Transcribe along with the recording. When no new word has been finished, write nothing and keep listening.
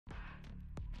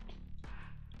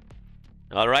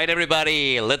Alright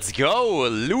everybody, let's go!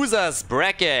 Losers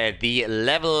bracket, the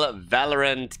LVL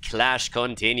Valorant Clash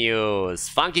continues.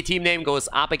 Funky team name goes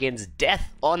up against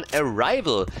Death on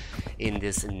Arrival in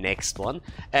this next one.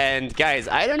 And guys,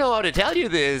 I don't know how to tell you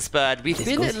this, but we've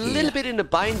been a little bit in a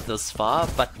bind thus far,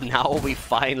 but now we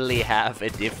finally have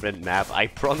a different map. I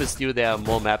promised you there are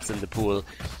more maps in the pool.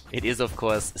 It is, of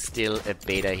course, still a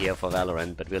beta here for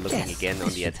Valorant, but we're looking again on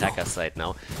the attacker side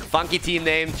now. Funky team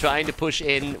name trying to push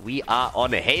in. We are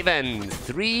on a Haven.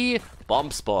 3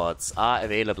 bomb spots are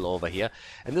available over here.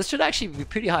 And this should actually be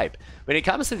pretty hype. When it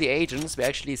comes to the agents, we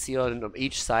actually see on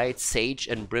each side Sage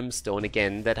and Brimstone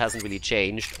again. That hasn't really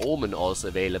changed. Omen also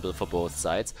available for both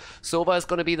sides. Sova is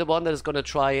going to be the one that is going to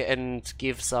try and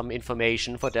give some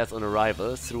information for Death on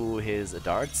Arrival through his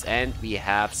darts. And we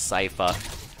have Cypher,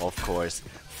 of course,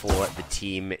 for the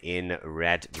team in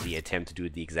red. We attempt to do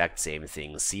the exact same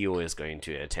thing. CEO is going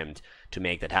to attempt to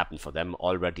make that happen for them,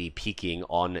 already peeking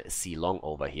on C Long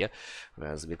over here.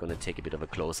 Whereas we're going to take a bit of a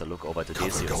closer look over to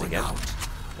Decius again.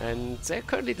 And they're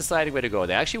currently deciding where to go.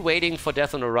 They're actually waiting for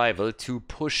Death on Arrival to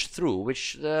push through,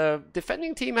 which the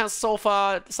defending team has so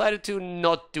far decided to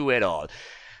not do at all.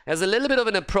 There's a little bit of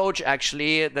an approach,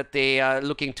 actually, that they are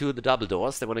looking to the double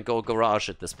doors. They want to go garage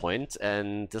at this point,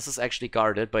 and this is actually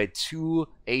guarded by 2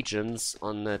 agents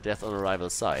on the Death on Arrival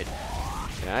side.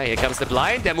 Yeah, here comes the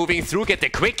blind. They're moving through, get the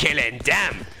quick kill in.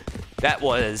 Damn! That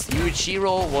was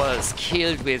Yuichiro was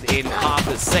killed within half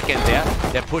a second there.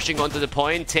 They're pushing onto the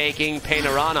point, taking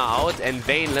Panorama out, and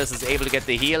Vainless is able to get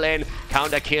the heal in.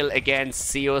 Counter kill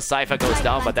against CEO. Cypher goes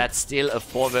down, but that's still a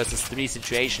 4 versus 3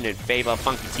 situation in favor of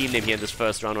Funky Team Name here in this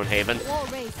first round on Haven.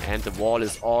 And the wall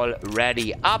is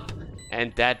already up,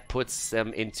 and that puts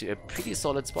them into a pretty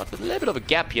solid spot with a little bit of a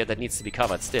gap here that needs to be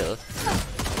covered still.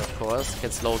 Of course, can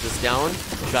slow this down.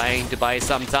 Trying to buy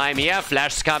some time here.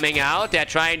 Flash's coming out. They're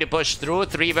trying to push through.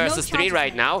 3 versus 3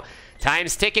 right now.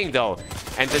 Time's ticking though.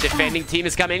 And the defending team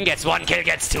is coming. Gets 1 kill,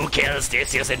 gets 2 kills.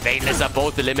 Decius and Vainless are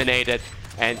both eliminated.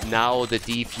 And now the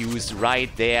defuse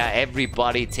right there.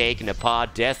 Everybody taken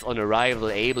apart. Death on Arrival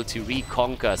able to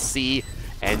reconquer C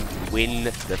and win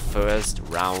the first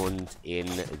round in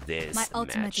this My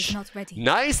ultimate match. is not ready.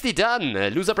 Nicely done.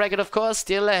 Loser bracket, of course,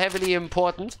 still heavily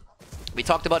important. We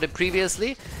talked about it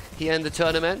previously here in the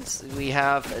tournament. We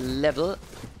have LVL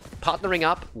partnering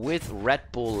up with Red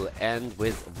Bull and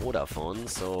with Vodafone.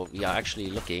 So we are actually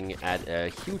looking at a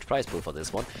huge prize pool for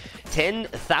this one.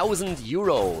 10,000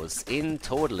 euros in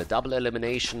total, a double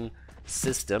elimination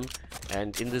system.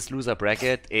 And in this loser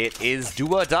bracket, it is do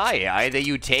or die. Either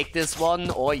you take this one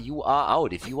or you are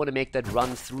out. If you want to make that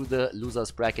run through the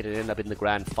losers bracket and end up in the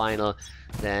grand final,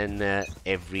 then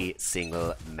every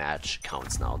single match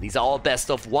counts now. These are all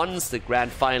best of ones. The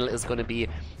grand final is going to be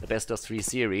the best of 3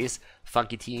 series.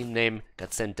 Funky team name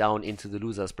got sent down into the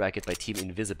losers bracket by Team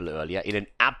Invisible earlier in an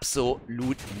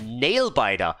absolute nail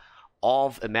biter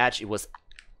of a match. It was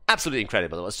absolutely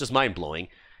incredible. It was just mind-blowing.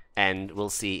 And we'll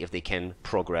see if they can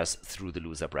progress through the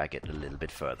loser bracket a little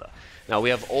bit further. Now we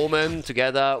have Omen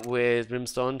together with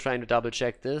Brimstone trying to double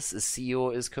check this.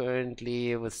 CEO is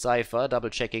currently with Cypher double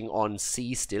checking on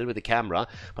C still with the camera,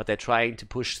 but they're trying to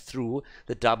push through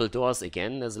the double doors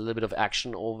again. There's a little bit of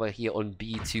action over here on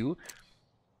B2.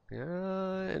 And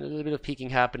a little bit of peeking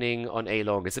happening on A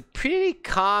long. It's a pretty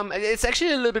calm, it's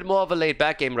actually a little bit more of a laid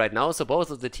back game right now, so both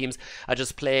of the teams are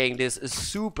just playing this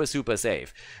super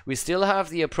safe. We still have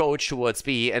the approach towards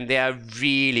B, and they are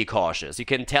really cautious. You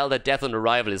can tell that Death on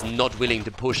Arrival is not willing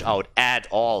to push out at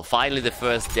all. Finally the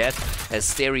first death as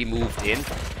Seri moved in.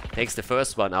 Takes the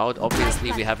first one out.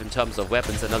 Obviously, we have in terms of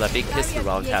weapons another big pistol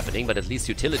round happening, but at least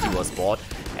utility was bought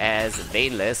as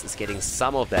Vainless is getting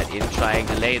some of that in, trying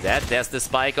to lay that. There's the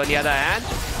spike on the other hand.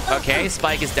 Okay,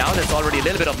 spike is down. There's already a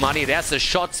little bit of money. There's the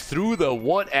shots through the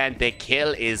wood, and the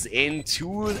kill is in.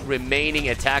 2 remaining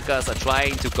attackers are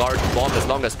trying to guard the bomb as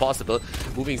long as possible.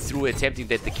 Moving through, attempting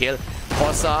to get the kill.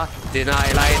 Hossa,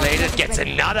 annihilated, gets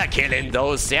another kill in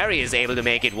though. Seri is able to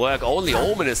make it work. Only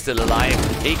Omen is still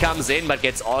alive. He comes in, but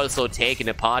gets also taken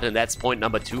apart, and that's point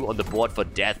number 2 on the board for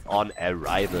Death on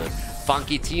Arrival.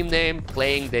 Funky team name,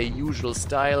 playing their usual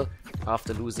style.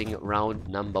 After losing round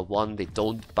number 1, they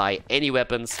don't buy any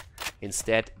weapons.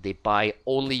 Instead, they buy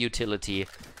only utility,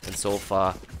 and so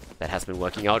far that has been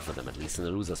working out for them, at least in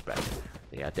the losers bracket.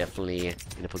 They are definitely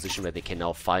in a position where they can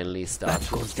now finally start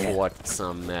to afford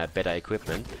some better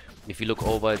equipment. If you look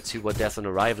over to what Death on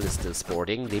Arrival is still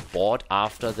sporting, they bought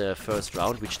after the first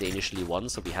round, which they initially won.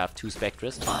 So we have 2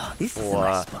 Spectres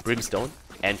for Brimstone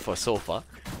and for Sova.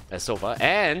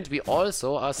 And we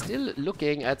also are still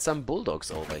looking at some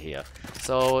Bulldogs over here.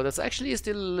 So that's actually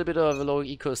still a little bit of a low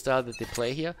eco style that they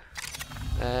play here.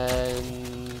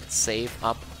 and save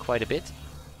up quite a bit.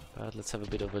 But let's have a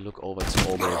bit of a look over to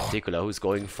Omen in particular, who's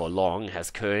going for long,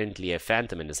 has currently a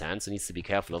Phantom in his hand, so needs to be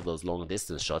careful of those long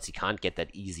distance shots. He can't get that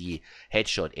easy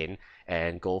headshot in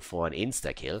and go for an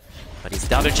insta-kill. But he's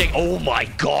double check. Oh my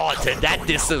god! That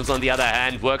distance, on the other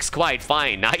hand, works quite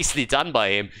fine. Nicely done by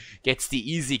him. Gets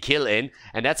the easy kill in.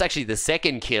 And that's actually the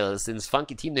second kill, since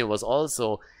Funky Team Name was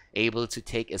also able to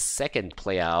take a second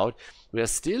player out. We are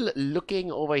still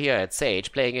looking over here at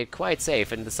Sage, playing it quite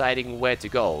safe and deciding where to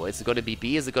go. Is it going to be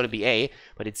B? Is it going to be A?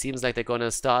 But it seems like they're going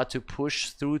to start to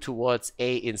push through towards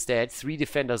A instead. 3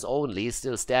 defenders only,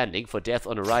 still standing for death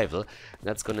on arrival.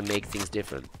 That's going to make things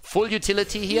different. Full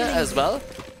utility here as well.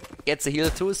 Gets a heal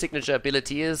through. Signature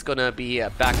ability is going to be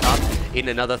back up in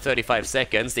another 35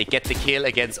 seconds. They get the kill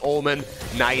against Omen.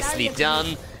 Nicely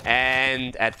done.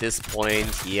 And at this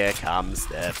point, here comes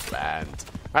the plant.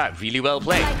 Really well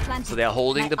played. So they're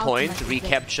holding the point.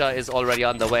 Recapture is already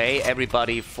underway.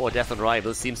 Everybody for Death on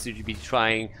Arrival seems to be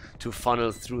trying to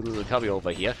funnel through the recovery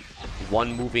over here.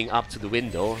 One moving up to the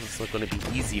window. It's not going to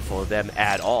be easy for them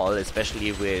at all,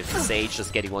 especially with Sage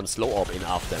just getting one slow op in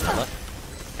after another.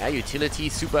 Utility,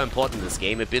 super important in this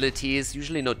game. Abilities,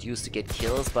 usually not used to get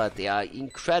kills, but they are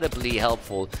incredibly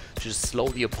helpful to just slow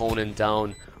the opponent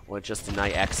down or just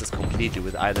deny access completely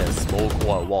with either a smoke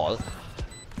or a wall.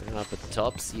 Up at the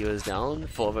top, Zero is down,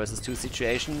 4 versus 2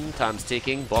 situation, time's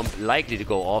ticking, bomb likely to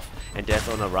go off, and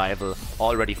Death on Arrival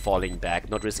already falling back,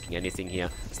 not risking anything here,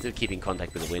 still keeping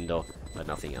contact with the window, but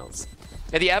nothing else.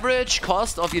 And the average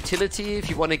cost of utility, if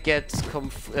you want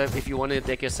to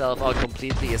deck yourself out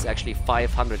completely, is actually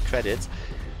 500 credits.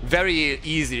 Very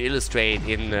easy to illustrate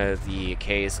in the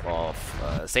case of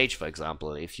Sage, for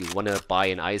example. If you want to buy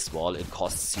an ice wall, it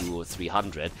costs you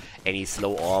 300. Any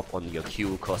slow orb on your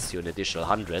queue costs you an additional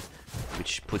 100,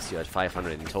 which puts you at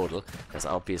 500 in total. There's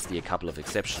obviously a couple of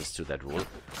exceptions to that rule,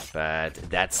 but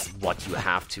that's what you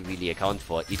have to really account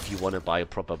for if you want to buy a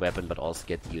proper weapon, but also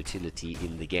get the utility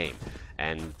in the game.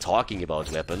 And talking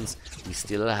about weapons, we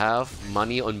still have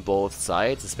money on both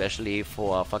sides, especially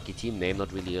for our Funky Team Name.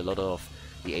 Not really a lot of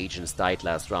the agents died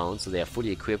last round, so they are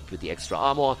fully equipped with the extra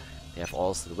armor. They have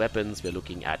also the weapons. We're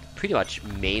looking at pretty much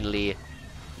mainly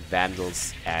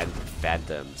Vandals and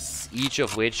Phantoms, each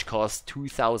of which costs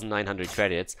 2,900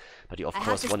 credits, but you of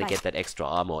course want to get that extra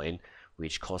armor in,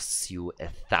 which costs you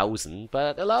 1,000,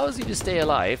 but allows you to stay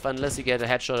alive unless you get a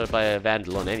headshot by a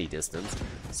Vandal on any distance.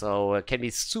 So it can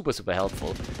be super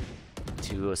helpful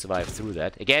to survive through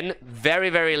that. Again,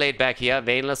 very laid back here.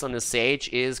 Veinless on the Sage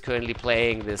is currently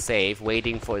playing the safe,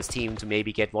 waiting for his team to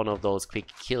maybe get one of those quick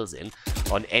kills in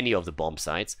on any of the bomb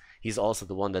sites. He's also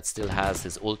the one that still has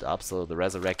his ult up, so the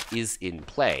Resurrect is in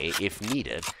play if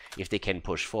needed, if they can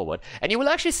push forward. And you will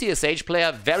actually see a Sage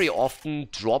player very often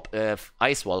drop a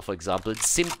Ice Wall, for example,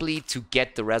 simply to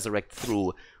get the Resurrect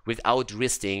through without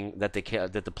risking that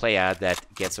the player that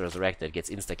gets resurrected gets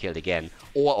insta-killed again.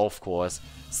 Or, of course,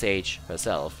 Sage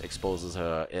herself exposes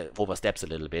her, oversteps a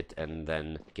little bit, and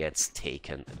then gets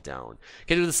taken down.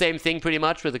 Can do the same thing pretty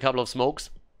much with a couple of smokes,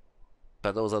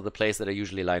 but those are the plays that are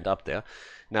usually lined up there.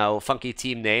 Now, Funky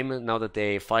Team Name, now that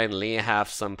they finally have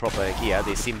some proper gear,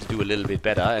 they seem to do a little bit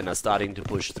better and are starting to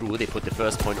push through. They put the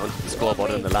first point onto the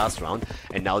scoreboard in the last round,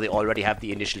 and now they already have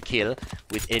the initial kill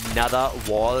with another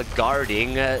wall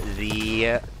guarding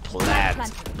the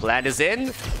plant. Plant is in.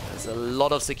 There's a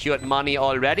lot of secured money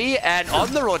already, and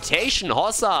on the rotation,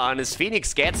 Hossa and his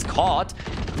Phoenix gets caught.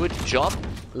 Good job.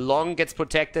 Long gets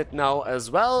protected now as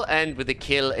well, and with the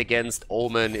kill against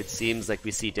Omen, it seems like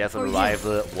we see Death on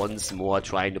Arrival once more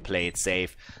trying to play it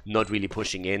safe, not really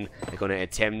pushing in. They're going to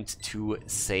attempt to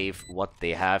save what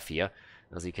they have here,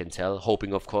 as you can tell,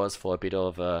 hoping of course for a bit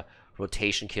of a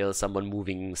rotation kill, someone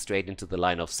moving straight into the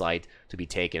line of sight to be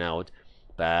taken out.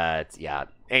 But yeah,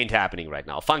 ain't happening right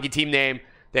now. Funky Team Name,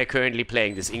 they're currently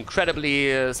playing this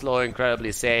incredibly slow,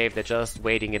 incredibly safe. They're just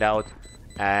waiting it out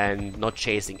and not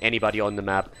chasing anybody on the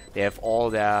map. They have all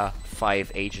their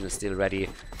 5 agents still ready.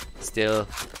 Still,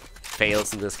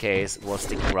 Fails in this case was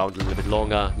sticking around a little bit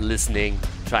longer, listening,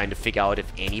 trying to figure out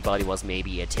if anybody was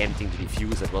maybe attempting to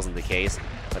defuse. That wasn't the case,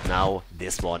 but now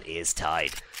this one is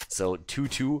tied. So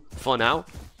 2-2 for now.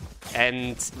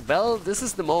 And, well, this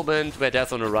is the moment where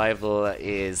Death on Arrival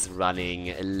is running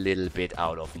a little bit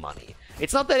out of money.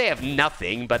 It's not that they have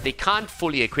nothing, but they can't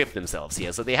fully equip themselves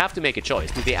here, so they have to make a choice.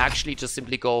 Do they actually just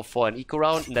simply go for an eco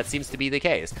round? And that seems to be the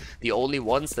case. The only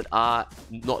ones that are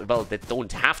not, well, that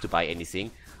don't have to buy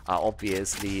anything are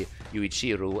obviously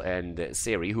Yuichiro and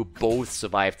Seri, who both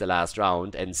survived the last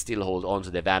round and still hold on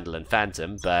to their Vandal and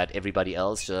Phantom, but everybody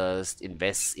else just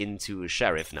invests into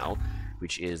Sheriff now,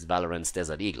 which is Valorant's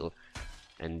Desert Eagle.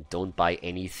 and don't buy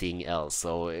anything else.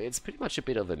 So it's pretty much a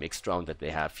bit of a mixed round that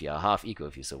they have here, half eco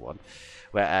if you so want.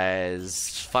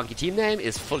 Whereas Funky Team Name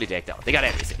is fully decked out. They got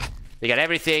everything. They got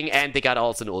everything, and they got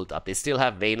also an ult up. They still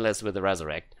have Veinless with the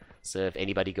Resurrect. So if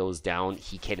anybody goes down,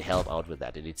 he can help out with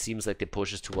that. And it seems like they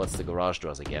pushes towards the garage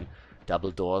doors again.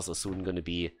 Double doors are soon going to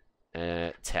be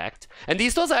tagged. And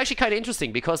these doors are actually kind of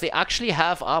interesting because they actually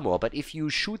have armor. But if you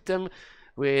shoot them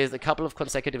with a couple of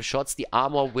consecutive shots, the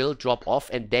armor will drop off,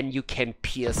 and then you can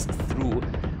pierce through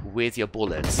with your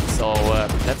bullets. So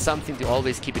that's something to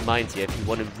always keep in mind here if you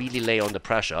want to really lay on the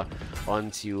pressure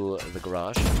onto the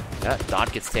garage.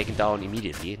 Dart gets taken down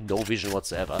immediately. No vision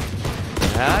whatsoever.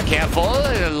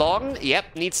 Careful. Long.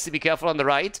 Yep, needs to be careful on the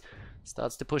right.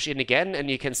 Starts to push in again, and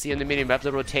you can see on the minimap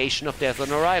the rotation of Death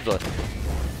on Arrival.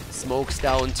 Smokes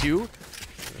down too.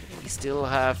 We still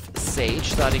have Sage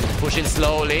starting to push in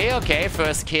slowly. Okay,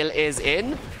 first kill is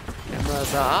in.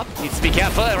 Cameras are up. Needs to be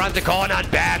careful. Around the corner,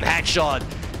 and bam, headshot.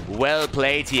 Well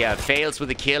played here. Fails with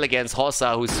the kill against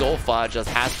Hossa, who so far just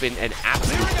has been an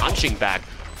absolute punching bag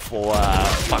for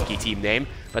Funky Team Name.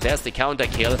 But there's the counter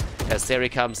kill as Seri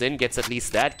comes in, gets at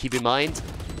least that. Keep in mind,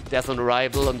 Death on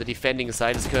Arrival on the defending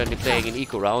side is currently playing an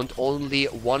eco round. Only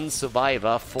one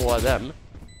survivor for them.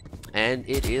 And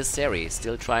it is Seri,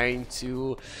 still trying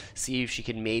to see if she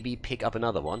can maybe pick up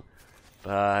another one.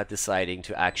 But deciding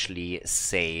to actually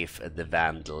save the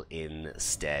Vandal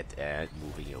instead and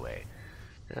moving away.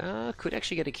 Could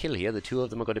actually get a kill here. The two of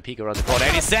them are going to peek around the corner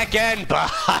any second, but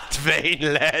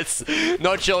Veinless,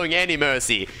 not showing any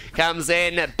mercy. Comes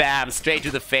in, bam, straight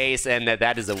to the face, and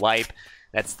that is a wipe.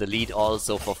 That's the lead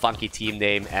also for Funky Team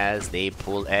Name as they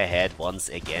pull ahead once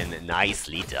again.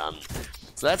 Nicely done.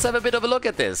 So let's have a bit of a look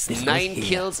at this. 9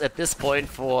 kills at this point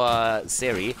for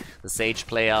Seri. The Sage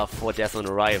player for Death on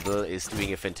Arrival is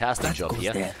doing a fantastic job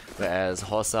here. Whereas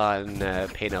Hossa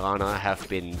and Peinerana have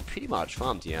been pretty much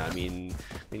farmed here. I mean,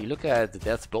 when you look at the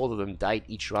deaths, both of them died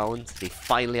each round. They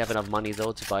finally have enough money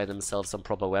though to buy themselves some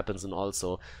proper weapons and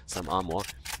also some armor.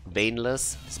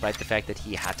 Veinless, despite the fact that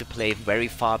he had to play very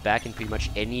far back in pretty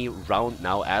much any round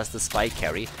now as the spike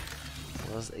carry,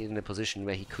 was in a position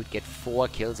where he could get 4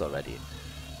 kills already.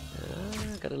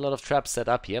 Got a lot of traps set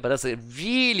up here, but that's a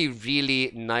really,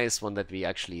 really nice one that we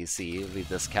actually see with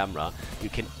this camera. You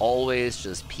can always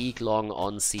just peek long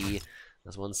on C.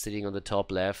 There's one sitting on the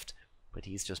top left, but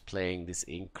he's just playing this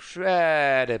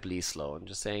incredibly slow. I'm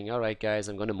just saying, alright guys,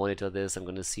 I'm going to monitor this, I'm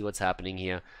going to see what's happening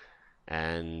here,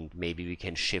 and maybe we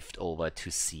can shift over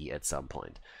to C at some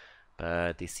point.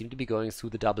 But they seem to be going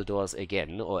through the double doors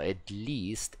again, or at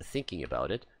least thinking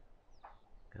about it.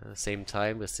 Same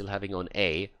time, we're still having on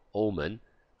A, Omen,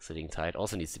 sitting tight,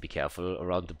 also needs to be careful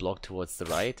around the block towards the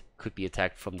right. Could be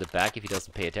attacked from the back if he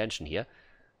doesn't pay attention here.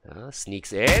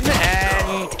 Sneaks in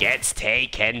and gets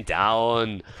taken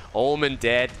down. Omen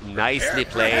dead, nicely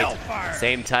played.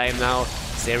 Same time now,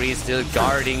 Seri is still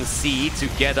guarding C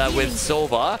together with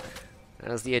Sova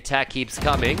as the attack keeps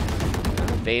coming.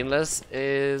 Veinless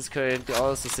is currently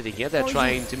also sitting here. They're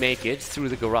trying to make it through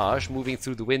the garage, moving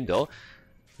through the window.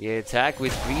 The attack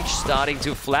with Breach starting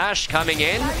to flash, coming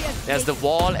in. There's the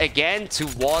wall again to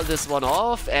wall this one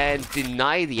off and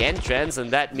deny the entrance, and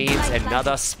that means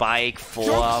another spike for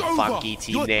Funky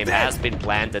Team Name has been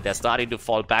planted. They're starting to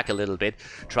fall back a little bit,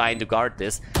 trying to guard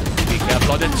this. Be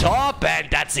careful on the top, and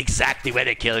that's exactly where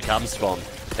the kill comes from.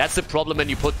 That's the problem when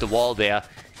you put the wall there.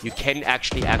 You can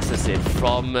actually access it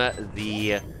from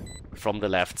the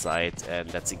left side, and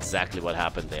that's exactly what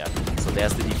happened there. So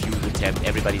there's the defuse attempt,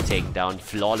 everybody taken down.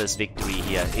 Flawless victory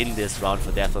here in this round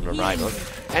for Death on Arrival.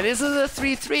 And this is a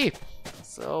 3-3.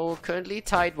 So currently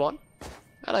tied 1.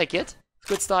 I like it.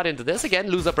 Good start into this. Again,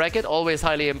 loser bracket, always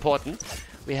highly important.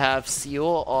 We have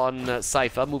CO on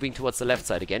Cypher moving towards the left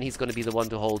side again. He's going to be the one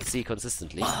to hold C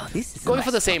consistently. Going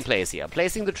for the same plays here.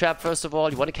 Placing the trap first of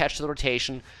all. You want to catch the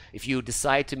rotation. If you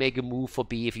decide to make a move for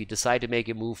B, if you decide to make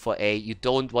a move for A, you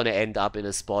don't want to end up in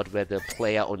a spot where the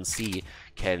player on C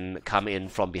can come in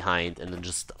from behind and then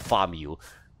just farm you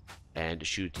and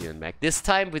shoot you in back. This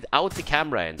time without the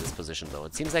camera in this position though.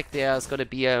 It seems like there's going to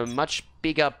be a much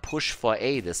bigger push for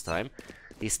A this time.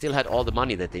 They still had all the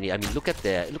money that they need. I mean, look at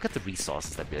the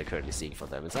resources that we're currently seeing for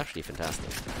them. It's actually fantastic.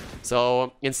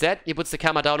 So instead, he puts the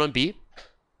camera down on B.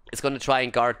 It's going to try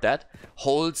and guard that.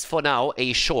 Holds for now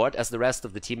A short as the rest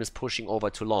of the team is pushing over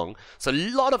to long. So a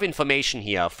lot of information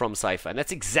here from Cypher, and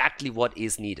that's exactly what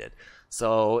is needed.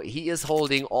 So he is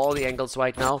holding all the angles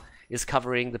right now, is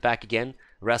covering the back again.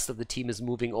 Rest of the team is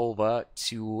moving over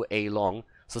to A long.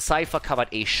 So Cypher covered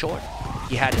A short.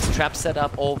 He had his trap set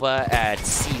up over at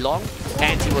C long,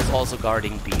 and he was also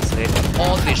guarding B. So they had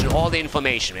all the vision, all the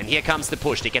information. And here comes the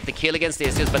push. They get the kill against the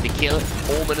Isius, but they kill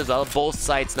Omen as well. Both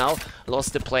sides now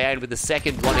lost the player, and with the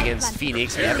second one against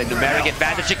Phoenix, we have a numeric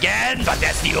advantage again, but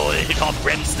that's the ult of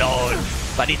Brimstone.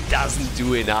 But it doesn't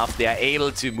do enough. They are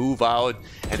able to move out,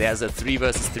 and there's a 3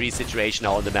 versus 3 situation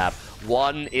now on the map.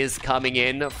 One is coming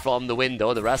in from the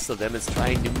window. The rest of them is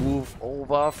trying to move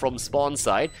over from spawn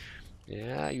side.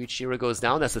 Yeah, Yuichiro goes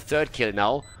down. That's the 3rd kill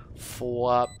now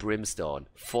for Brimstone.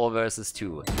 4 versus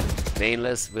 2.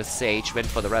 Mainless with Sage went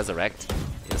for the resurrect.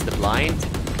 Here's the blind.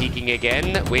 Peeking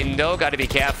again. Window, gotta be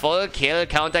careful. Kill,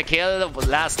 counter kill.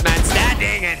 Last man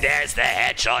standing. And there's the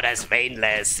headshot as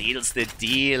Mainless seals the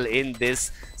deal in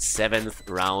this 7th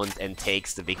round and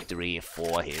takes the victory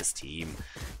for his team.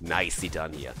 Nicely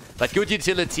done here. But good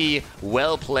utility.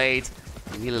 Well played.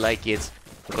 Really like it.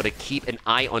 We've got to keep an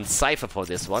eye on Cypher for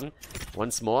this one.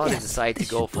 Once more, they decide to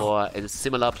go for a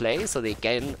similar play, so they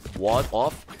can ward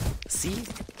off. See,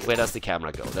 where does the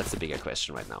camera go? That's the bigger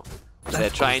question right now. So they're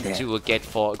trying to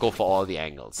go for all the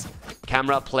angles.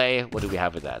 Camera play, what do we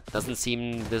have with that? Doesn't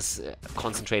seem this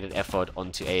concentrated effort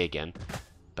onto A again.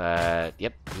 But,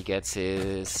 yep, he gets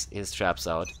his traps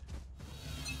out.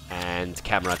 And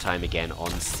camera time again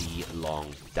on C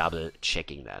long. Double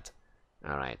checking that.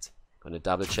 Alright, gonna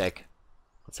double check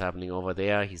what's happening over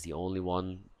there. He's the only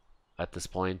one at this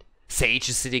point. Sage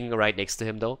is sitting right next to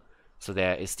him though, so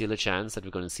there is still a chance that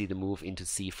we're going to see the move into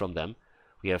C from them.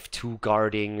 We have 2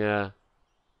 guarding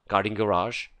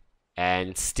garage,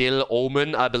 and still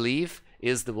Omen, I believe,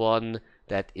 is the one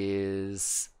that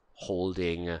is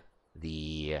holding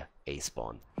the A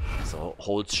spawn. So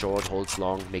holds short, holds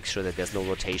long, make sure that there's no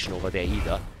rotation over there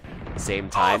either. Same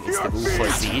time, it's the move for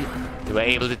Z. They were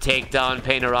able to take down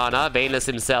Panorana. Vaneless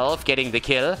himself getting the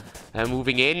kill. And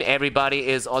moving in, everybody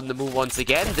is on the move once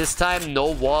again. This time,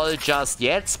 no wall just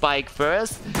yet. Spike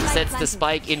first, sets the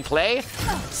spike in play.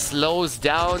 Slows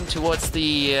down towards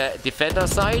the defender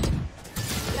side.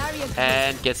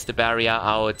 And gets the barrier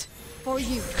out. For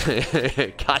you.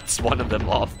 Cuts one of them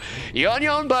off. You're on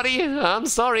your own, buddy. I'm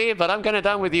sorry, but I'm kinda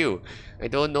done with you. I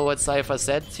don't know what Cypher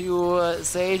said to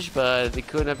Sage, but it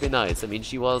couldn't have been nice. I mean,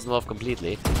 she was off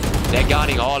completely. They're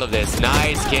guarding all of this.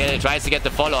 Nice kill. Tries to get the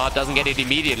follow-up. Doesn't get it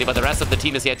immediately, but the rest of the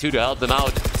team is here too to help them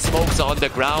out. Smokes are on the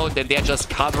ground, and they're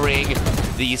just covering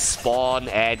the spawn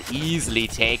and easily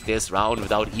take this round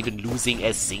without even losing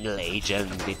a single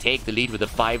agent. They take the lead with a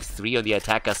 5-3 on the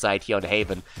attacker side here on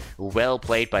Haven. Well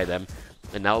played by them.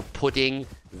 And now putting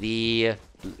the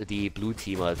blue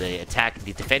team, or the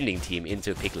defending team,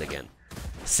 into a pickle again.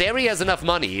 Seri has enough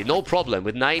money, no problem.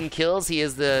 With 9 kills, he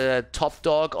is the top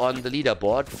dog on the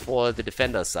leaderboard for the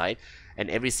defender side. And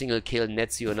every single kill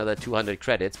nets you another 200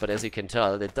 credits. But as you can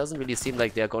tell, it doesn't really seem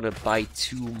like they're going to buy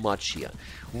too much here.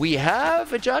 We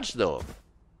have a judge, though.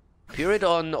 Period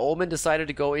on Omen decided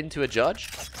to go into a judge.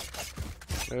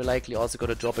 Very likely also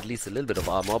going to drop at least a little bit of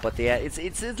armor, but it's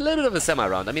a little bit of a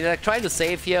semi-round. I mean, they're trying to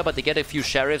save here, but they get a few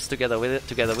sheriffs together with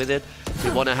it. They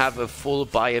want to have a full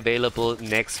buy available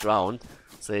next round,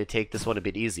 so they take this one a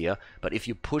bit easier. But if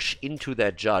you push into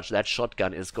that judge, that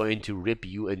shotgun is going to rip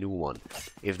you a new one.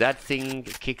 If that thing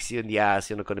kicks you in the ass,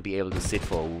 you're not going to be able to sit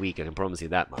for a week, I can promise you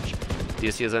that much.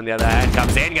 Theseus on the other hand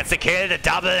comes in, gets the kill, the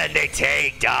double, and they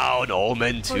take down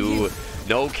Omen too.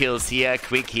 No kills here,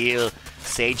 quick heal.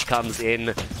 Sage comes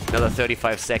in, another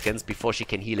 35 seconds before she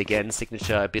can heal again.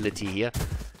 Signature ability here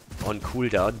on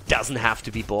cooldown. Doesn't have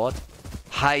to be bought.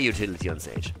 High utility on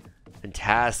Sage.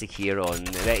 Fantastic hero, and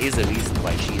there is a reason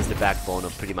why she is the backbone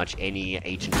of pretty much any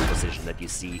agent position that you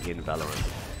see in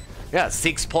Valorant. Yeah,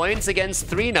 6 points against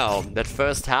 3 now. That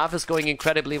first half is going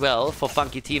incredibly well for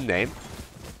Funky Team Name.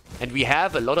 And we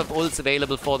have a lot of ults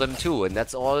available for them too, and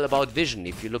that's all about vision.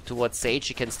 If you look towards Sage,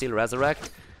 she can still resurrect.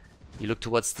 You look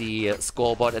towards the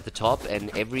scoreboard at the top,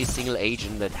 and every single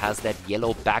agent that has that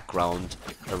yellow background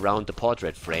around the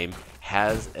portrait frame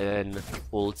has an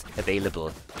ult available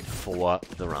for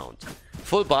the round.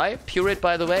 Full buy. Purit,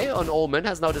 by the way, on Omen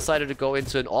has now decided to go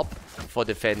into an op for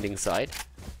defending side,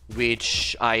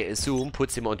 which I assume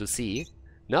puts him onto C.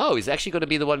 No, he's actually going to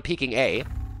be the one peeking A.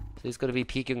 So he's going to be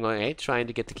peeking on A, trying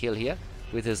to get the kill here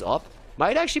with his op.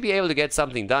 Might actually be able to get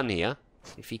something done here.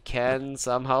 If he can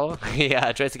somehow.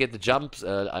 Yeah, tries to get the jumps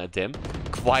at him.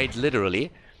 Quite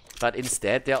literally. But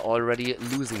instead, they're already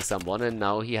losing someone, and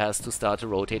now he has to start to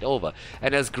rotate over.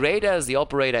 And as great as the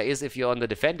operator is if you're on the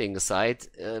defending side,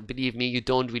 believe me, you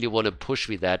don't really want to push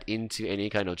with that into any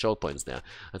kind of choke points there.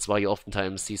 That's why you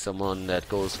oftentimes see someone that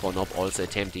goes for an op also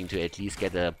attempting to at least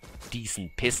get a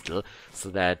decent pistol, so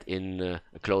that in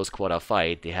a close quarter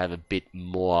fight, they have a bit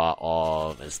more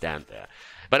of a stand there.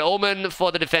 But Omen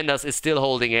for the defenders is still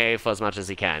holding A for as much as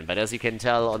he can. But as you can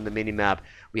tell on the minimap,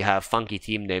 we have funky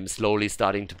team names slowly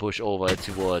starting to push over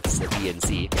towards B and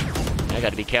C. I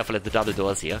gotta be careful at the double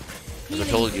doors here. As I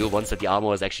told you, once that the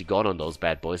armor is actually gone on those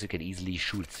bad boys, you can easily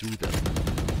shoot through them.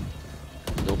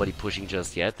 Nobody pushing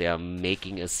just yet. They are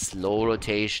making a slow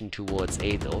rotation towards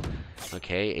A though.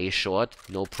 Okay, A short,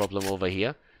 no problem over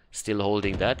here. Still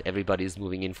holding that. Everybody is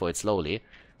moving in for it slowly.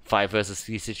 5 versus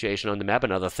 3 situation on the map.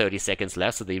 Another 30 seconds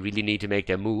left, so they really need to make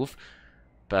their move.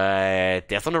 But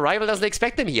Death on Arrival doesn't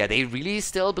expect them here. They really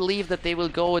still believe that they will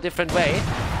go a different way.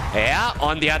 Yeah,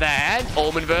 on the other hand,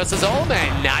 Omen versus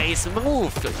Omen. Nice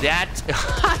move.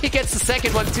 That he gets the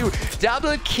second one too.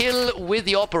 Double kill with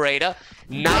the operator.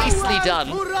 Nicely done.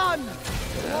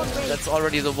 That's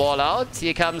already the wall out.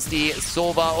 Here comes the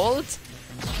Sova ult.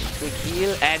 Quick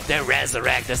heal and the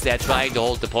resurrect as they're trying to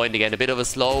hold the point again. A bit of a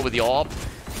slow with the orb.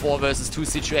 4 versus 2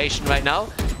 situation right now.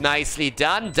 Nicely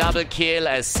done. Double kill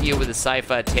as Seo with the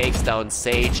Cypher takes down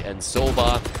Sage and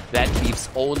Sova. That leaves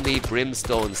only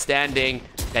Brimstone standing.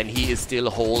 And he is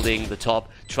still holding the top.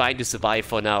 Trying to survive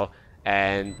for now.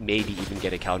 And maybe even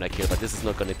get a counter kill. But this is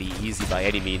not going to be easy by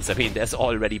any means. I mean, there's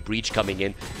already Breach coming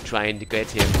in. Trying to get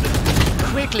him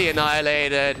quickly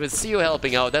annihilated. With Seo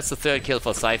helping out. That's the 3rd kill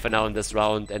for Cypher now in this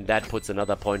round. And that puts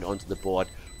another point onto the board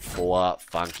for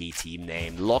funky team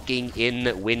name, locking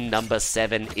in win number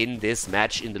 7 in this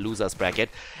match in the losers bracket.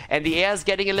 And the air is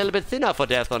getting a little bit thinner for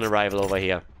Death on Arrival over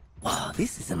here. Wow,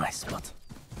 this is a nice spot.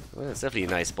 Well, it's definitely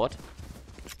a nice spot.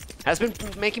 Has been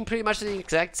making pretty much the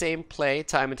exact same play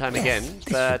time and time again,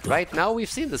 but right now we've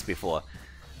seen this before.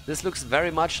 This looks very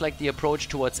much like the approach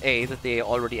towards A that they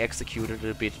already executed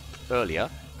a bit earlier.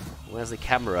 Where's the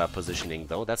camera positioning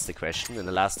though? That's the question. And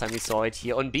the last time we saw it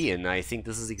here on B, and I think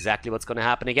this is exactly what's going to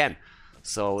happen again.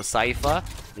 So Cypher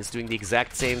is doing the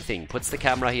exact same thing. Puts the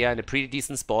camera here in a pretty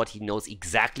decent spot. He knows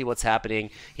exactly what's happening.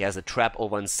 He has a trap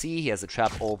over on C. He has a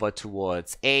trap over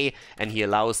towards A. And he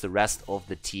allows the rest of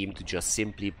the team to just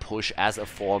simply push as a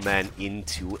 4-man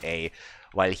into A.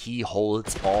 While he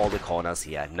holds all the corners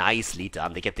here. Nicely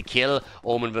done. They get the kill.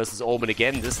 Omen versus Omen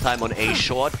again. This time on A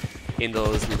short. In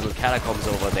those little catacombs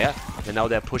over there. And now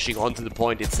they're pushing onto the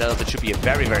point itself. It should be a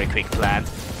very, very quick plan.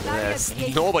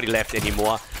 There's nobody left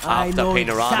anymore. After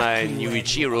Panorama and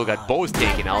Yuichiro got both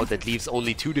taken out. That leaves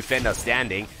only 2 defenders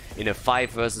standing in a 5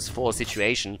 versus 4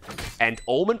 situation. And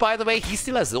Omen, by the way, he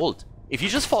still has ult. If he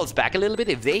just falls back a little bit,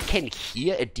 if they can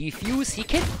hear a defuse, he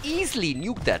can easily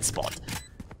nuke that spot.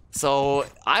 So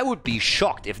I would be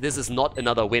shocked if this is not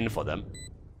another win for them.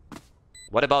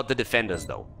 What about the defenders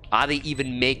though? Are they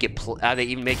even making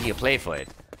a play for it?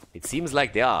 It seems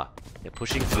like they are. They're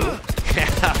pushing through.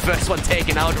 First one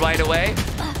taken out right away.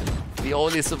 The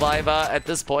only survivor at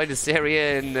this point is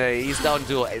Syrian. He's down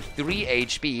to 3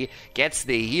 HP. Gets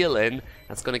the heal in.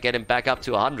 That's going to get him back up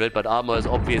to 100, but armor is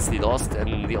obviously lost.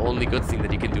 And the only good thing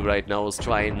that you can do right now is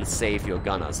try and save your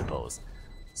gun, I suppose.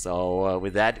 So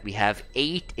with that, we have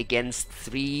 8 against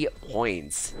 3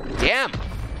 points. Damn!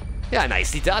 Yeah,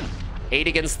 nicely done. 8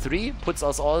 against 3 puts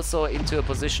us also into a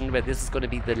position where this is going to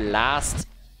be the last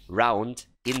round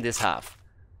in this half.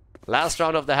 Last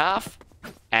round of the half.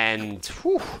 And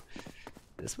whew,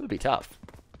 this will be tough.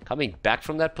 Coming back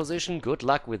from that position, good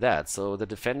luck with that. So the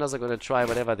defenders are going to try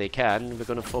whatever they can. We're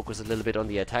going to focus a little bit on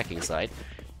the attacking side.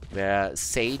 Where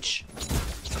Sage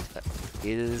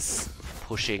is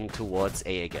pushing towards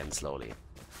A again slowly.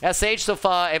 Yeah, Sage so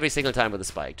far every single time with a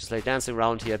spike. Just like dancing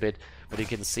around here a bit. But you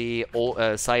can see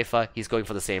Cypher, he's going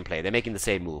for the same play. They're making the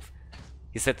same move.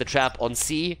 He set the trap on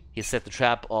C. He set the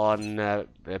trap on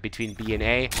between B and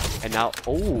A. And now,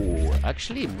 oh,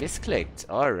 actually misclicked.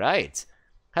 All right.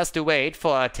 Has to wait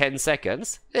for 10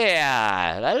 seconds.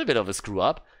 Yeah, a little bit of a screw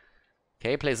up.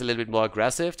 Okay, plays a little bit more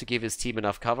aggressive to give his team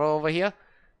enough cover over here.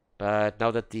 But now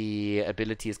that the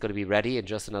ability is going to be ready in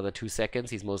just another 2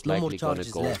 seconds, he's most likely going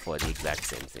to go for the exact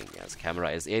same thing. Yes, camera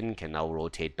is in, can now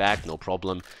rotate back, no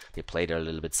problem. They played it a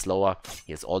little bit slower.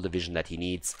 He has all the vision that he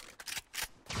needs.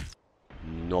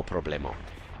 No problemo.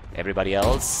 Everybody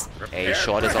else, A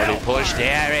short is already pushed.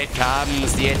 There it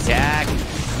comes, the attack.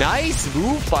 Nice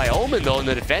move by Omen though on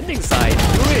the defending side.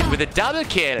 Do it with a double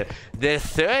kill. The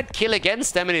 3rd kill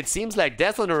against them, and it seems like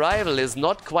Death on Arrival is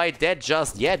not quite dead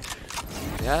just yet.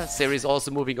 Yeah, Series also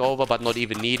moving over, but not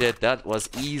even needed. That was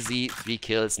easy. 3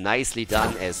 kills, nicely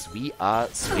done as we are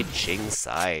switching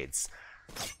sides.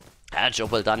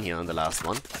 Job well done here on the last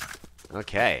one.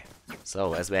 Okay,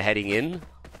 so as we're heading in,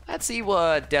 let's see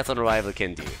what Death on Arrival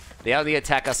can do. They are on the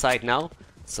attacker side now,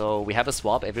 so we have a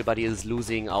swap. Everybody is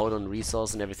losing out on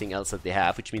resource and everything else that they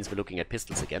have, which means we're looking at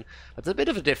pistols again. But there's a bit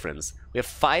of a difference. We have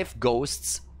 5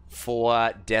 ghosts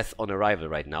for Death on Arrival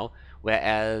right now.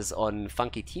 Whereas on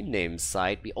Funky Team Name's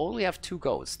side, we only have 2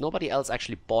 goes. Nobody else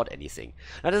actually bought anything.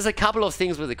 Now, there's a couple of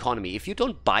things with economy. If you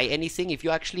don't buy anything, if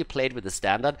you actually played with the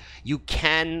standard, you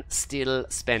can still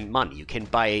spend money. You can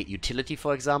buy utility,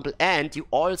 for example, and you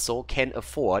also can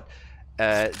afford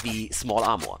the small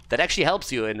armor. That actually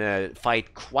helps you in a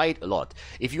fight quite a lot.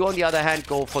 If you, on the other hand,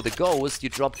 go for the ghost, you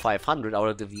drop 500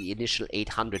 out of the initial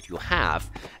 800 you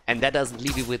have, and that doesn't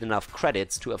leave you with enough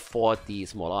credits to afford the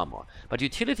small armor. But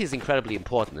utility is incredibly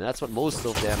important, and that's what most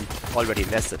of them already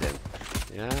invested in.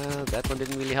 Yeah, that one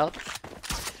didn't really help.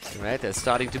 Alright, they're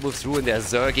starting to move through, and they're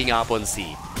zerging up on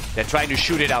C. They're trying to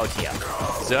shoot it out here.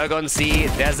 Zerg on C,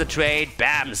 there's a trade.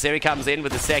 Bam! Siri comes in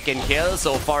with the second kill.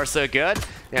 So far, so good.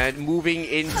 And moving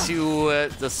into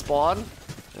the spawn.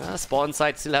 Spawn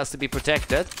site still has to be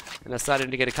protected. And they're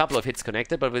starting to get a couple of hits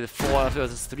connected. But with 4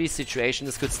 versus 3 situation,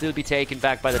 this could still be taken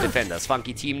back by the defenders.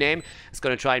 Funky Team Name is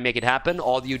going to try and make it happen.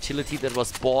 All the utility that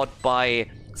was bought by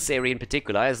Siri in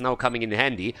particular is now coming in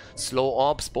handy. Slow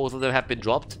orbs, both of them have been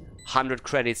dropped. 100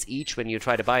 credits each when you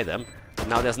try to buy them. And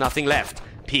now there's nothing left.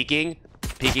 Peeking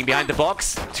behind the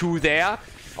box. 2 there.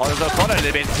 Also corner a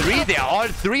little bit. 3 there. All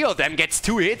 3 of them gets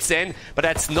 2 hits in, but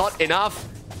that's not enough.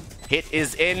 Hit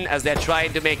is in as they're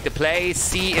trying to make the play.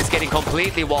 C is getting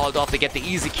completely walled off. They get the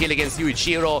easy kill against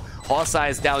Yuichiro. Horsa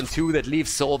is down 2. That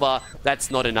leaves Sova.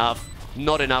 That's not enough.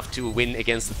 Not enough to win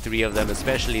against the 3 of them,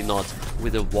 especially not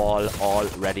with a wall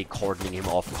already cordoning him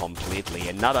off completely.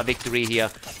 Another victory here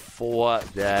for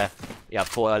the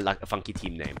Funky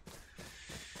Team Name.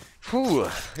 Whew.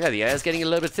 Yeah, the air is getting a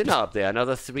little bit thinner up there.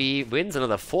 Another 3 wins,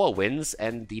 another 4 wins,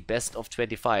 and the best of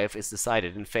 25 is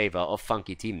decided in favor of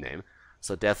Funky Team Name.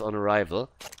 So Death on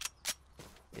Arrival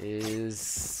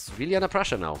is really under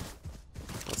pressure now.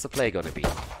 What's the play gonna be?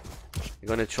 We're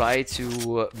gonna try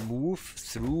to move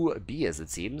through B, as it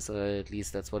seems. At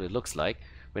least that's what it looks like.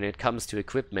 When it comes to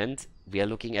equipment, we are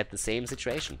looking at the same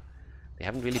situation. They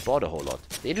haven't really bought a whole lot.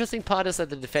 The interesting part is that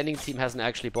the defending team hasn't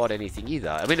actually bought anything either.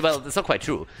 I mean, well, that's not quite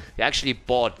true. They actually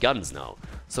bought guns now.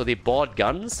 So they bought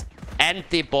guns and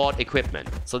they bought equipment.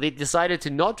 So they decided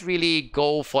to not really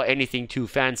go for anything too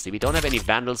fancy. We don't have any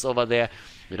Vandals over there.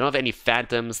 We don't have any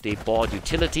Phantoms. They bought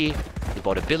utility, they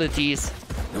bought abilities,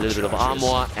 a little bit of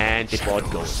armor, and they bought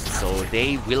ghosts. So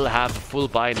they will have a full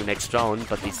buy in the next round,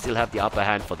 but they still have the upper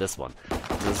hand for this one.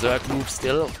 The Zerg move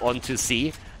still onto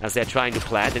C as they're trying to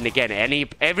plant, and again,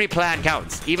 every plan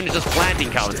counts. Even just planting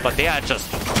counts, but they are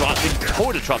just in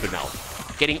total trouble now.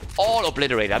 Getting all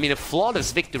obliterated. I mean, a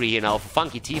flawless victory here now for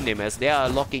Funky Team Name as they are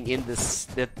locking in the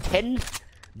 10th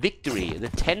victory, the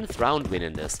 10th round win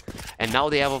in this. And now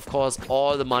they have, of course,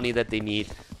 all the money that they need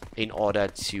in order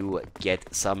to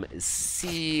get some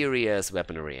serious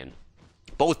weaponry in.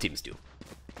 Both teams do.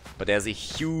 But there's a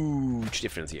huge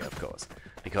difference here, of course.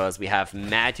 Because we have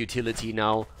mad utility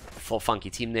now for Funky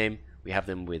Team Name. We have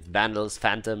them with Vandals,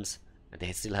 Phantoms, and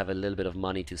they still have a little bit of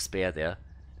money to spare there.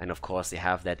 And of course they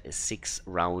have that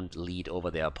 6-round lead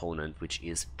over their opponent, which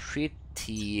is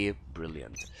pretty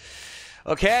brilliant.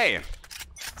 Okay,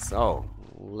 so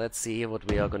let's see what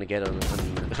we are going to get on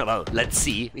well, let's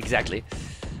see, exactly.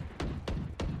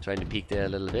 Trying to peek there a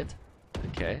little bit.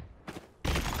 Okay.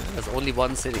 There's only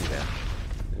one sitting there.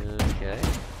 Okay.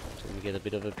 Trying to get a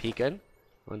bit of a peek in.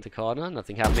 On the corner.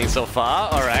 Nothing happening so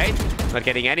far. Alright. Not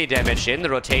getting any damage in. The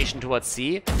rotation towards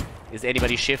C. Is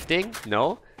anybody shifting?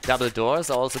 No. Double doors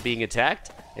are also being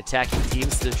attacked. Attacking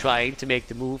teams still trying to make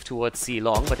the move towards C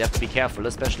long, but they have to be careful,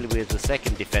 especially with the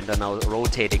second defender now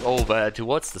rotating over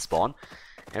towards the spawn.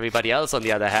 Everybody else, on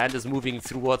the other hand, is moving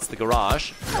towards the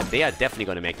garage, and they are definitely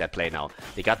going to make that play now.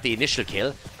 They got the initial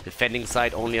kill. Defending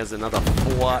side only has another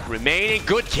 4 remaining.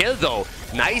 Good kill, though.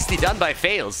 Nicely done by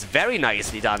Fails. Very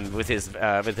nicely done with his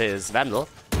Vandal.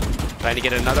 Trying to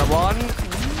get another one.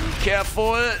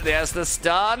 Careful. There's the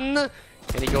stun.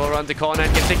 Can he go around the corner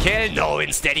and get the kill? No,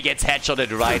 instead he gets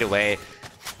headshotted right away.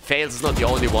 Fails is not the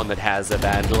only one that has a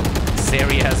Vandal.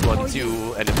 Seri has one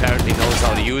too, and apparently knows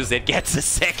how to use it. Gets a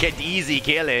second easy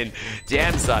kill in.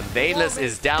 Damn son, Vaneless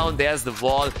is down. There's the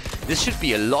wall. This should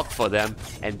be a lock for them,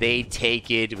 and they take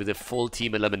it with a full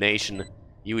team elimination.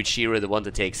 Yuichiro, the one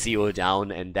to take Zio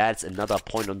down, and that's another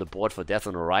point on the board for Death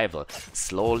on Arrival.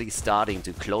 Slowly starting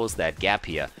to close that gap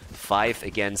here. 5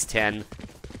 against 10.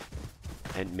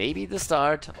 And maybe the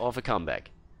start of a comeback.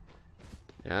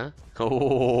 Yeah.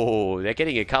 Oh, they're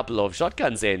getting a couple of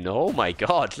shotguns in. Oh my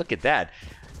god, look at that.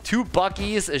 2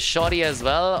 buckies, a shotty as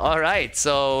well. Alright,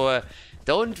 so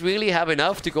don't really have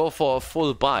enough to go for a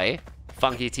full buy.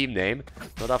 Funky Team Name.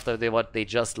 Not after what they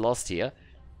just lost here.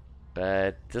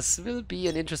 But this will be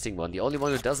an interesting one. The only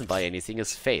one who doesn't buy anything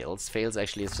is Fails. Fails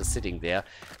actually is just sitting there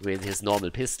with his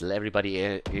normal pistol. Everybody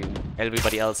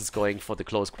else is going for the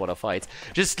close quarter fights.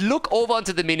 Just look over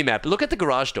onto the minimap. Look at the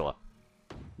garage door.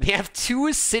 They have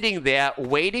two sitting there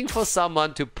waiting for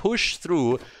someone to push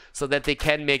through so that they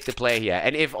can make the play here.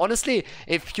 And honestly,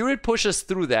 if Purit pushes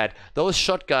through that, those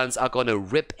shotguns are gonna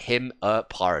rip him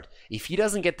apart. If he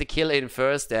doesn't get the kill in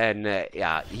first, then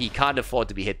yeah, he can't afford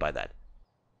to be hit by that.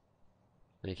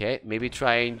 Okay, maybe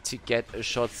trying to get a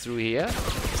shot through here.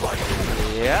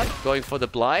 Yeah, going for the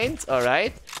blind.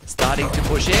 Alright, starting to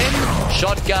push in.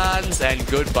 Shotguns, and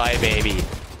goodbye, baby.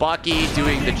 Bucky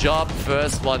doing the job.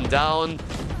 First one down.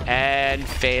 And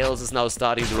Fails is now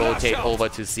starting to rotate over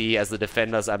to C as the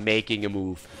defenders are making a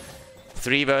move.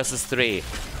 3 versus 3.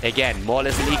 Again, more or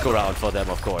less an eco round for them,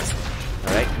 of course.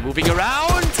 Alright, moving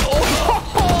around.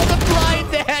 Oh, the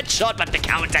blind, the headshot, but the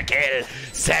counter kill.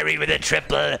 Sari with a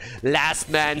triple. Last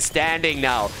man standing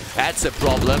now. That's a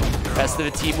problem. Rest of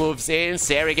the team moves in.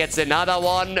 Sari gets another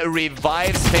one.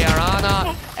 Revives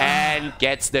Fearana. And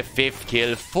gets the 5th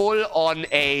kill. Full on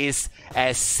ace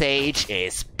as Sage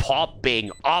is popping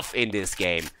off in this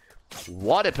game.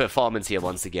 What a performance here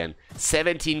once again.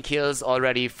 17 kills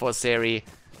already for Sari.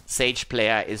 Sage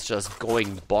player is just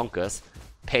going bonkers.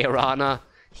 Fearana,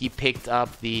 he picked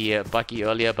up the Bucky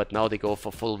earlier, but now they go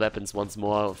for full weapons once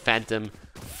more. Phantom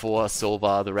for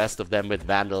Sova, the rest of them with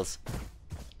Vandals.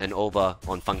 And over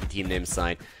on Funky Team Name's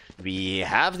side, we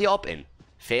have the op in.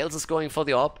 Fails is going for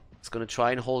the op. He's going to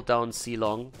try and hold down C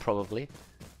long, probably.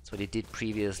 That's what he did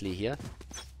previously here.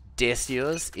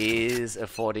 Decius is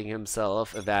affording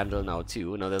himself a Vandal now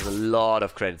too. Now there's a lot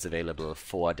of credits available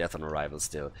for Death on Arrival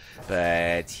still.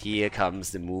 But here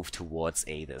comes the move towards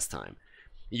A this time.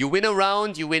 You win a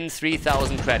round, you win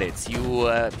 3,000 credits.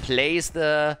 You place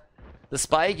the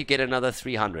spike, you get another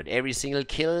 300. Every single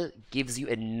kill gives you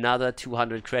another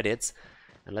 200 credits.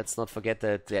 And let's not forget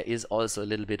that there is also a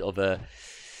little bit of a...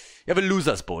 You have a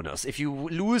loser's bonus. If you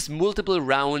lose multiple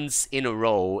rounds in a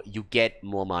row, you get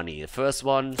more money. The first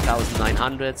one,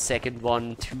 1,900. Second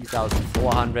one,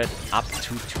 2,400. Up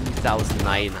to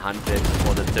 2,900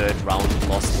 for the third round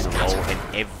lost in a row.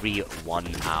 And every one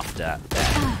after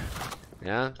that.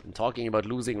 Yeah, I'm talking about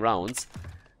losing rounds.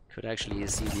 Could actually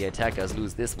see the attackers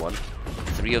lose this one.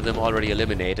 3 of them already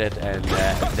eliminated. And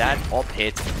that op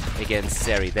hit against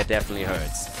Sari, that definitely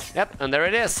hurts. Yep, and there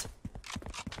it is.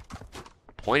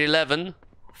 Point 11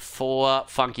 for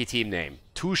Funky Team Name.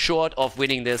 Too short of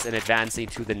winning this and advancing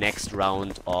to the next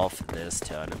round of this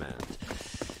tournament.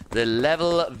 The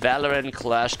level Valorant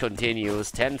Clash continues.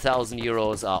 10,000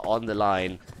 euros are on the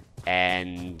line.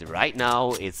 And right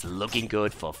now, it's looking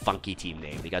good for Funky Team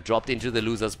Name. They got dropped into the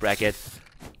losers bracket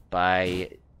by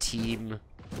Team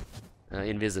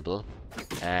Invisible.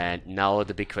 And now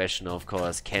the big question, of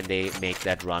course, can they make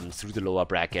that run through the lower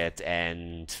bracket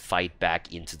and fight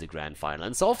back into the grand final?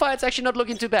 And so far, it's actually not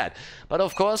looking too bad. But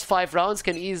of course, 5 rounds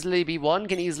can easily be won,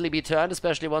 can easily be turned,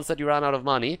 especially once that you run out of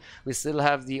money. We still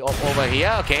have the op over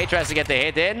here. Okay, tries to get the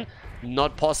hit in.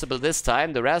 Not possible this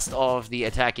time. The rest of the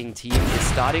attacking team is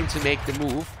starting to make the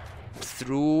move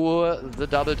through the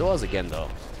double doors again, though.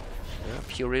 Yeah,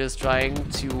 Puri is trying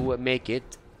to make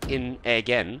it in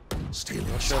again. Still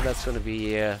not sure if that's going to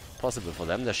be possible for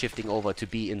them. They're shifting over to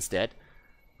B instead,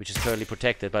 which is currently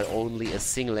protected by only a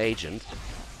single agent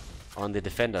on the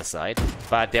defender side.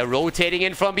 But they're rotating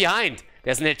in from behind.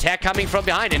 There's an attack coming from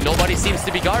behind and nobody seems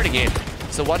to be guarding it.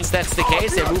 So once that's the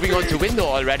case, they're moving on to window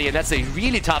already, and that's a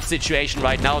really tough situation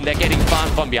right now, and they're getting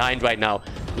farmed from behind right now.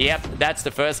 Yep, that's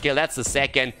the first kill, that's the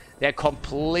second. They're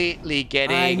completely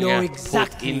getting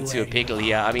put into a pickle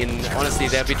here. I mean, honestly,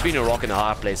 they're between a rock and a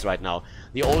hard place right now.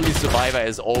 The only survivor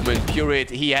is Omen. Purit,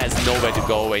 he has nowhere to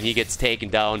go, and he gets taken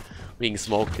down, being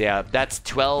smoked there. That's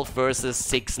 12 versus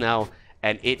 6 now,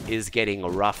 and it is getting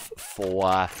rough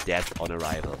for Death on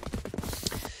Arrival.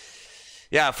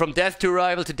 Yeah, from death to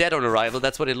arrival to dead on arrival,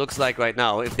 that's what it looks like right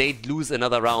now. If they lose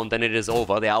another round, then it is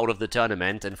over. They're out of the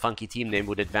tournament, and Funky Team Name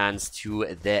would advance to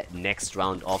the next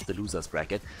round of the losers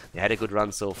bracket. They had a good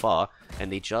run so far,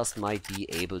 and they just might be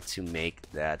able to make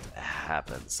that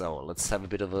happen. So let's have a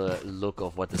bit of a look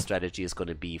of what the strategy is going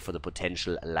to be for the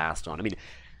potential last round. I mean,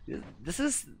 this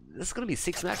is going to be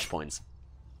 6 match points.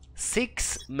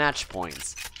 6 match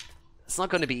points. It's not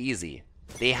going to be easy.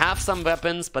 They have some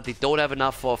weapons, but they don't have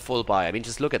enough for a full buy. I mean,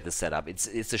 just look at the setup. It's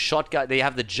a shotgun. They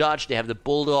have the Judge, they have the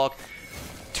Bulldog,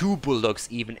 2 Bulldogs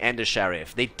even, and a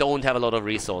Sheriff. They don't have a lot of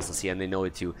resources here, and they know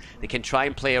it too. They can try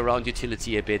and play around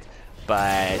utility a bit,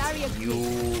 but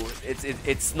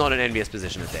it's not an envious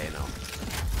position today now.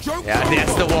 Yeah,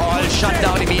 there's the wall. Shut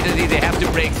down immediately. They have to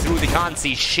break through. They can't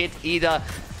see shit either.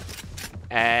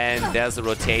 And there's a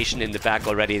rotation in the back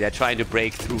already. They're trying to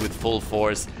break through with full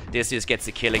force. This gets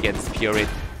a kill against Purit.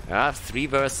 3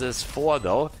 versus 4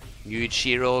 though.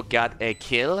 Yuichiro got a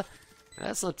kill.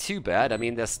 That's not too bad. I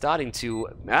mean, they're starting to...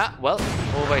 well,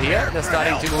 over here, they're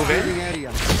starting to move in.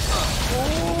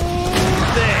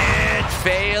 That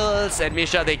fails. And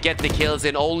Misha, they get the kills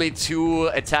in. Only 2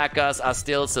 attackers are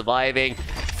still surviving.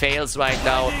 Fails right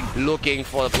now, looking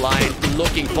for the blind,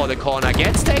 looking for the corner.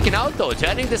 Gets taken out though,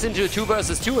 turning this into a 2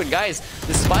 versus 2. And guys,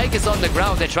 the spike is on the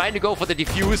ground. They're trying to go for the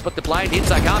defuse, but the blind hits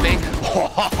are coming.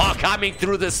 Coming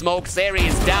through the smoke. Seri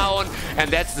is down, and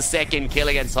that's the 2nd kill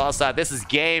against Hossa. This is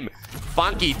game.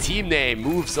 Funky team name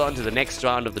moves on to the next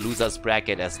round of the losers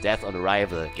bracket as Death on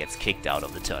Arrival gets kicked out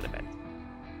of the tournament.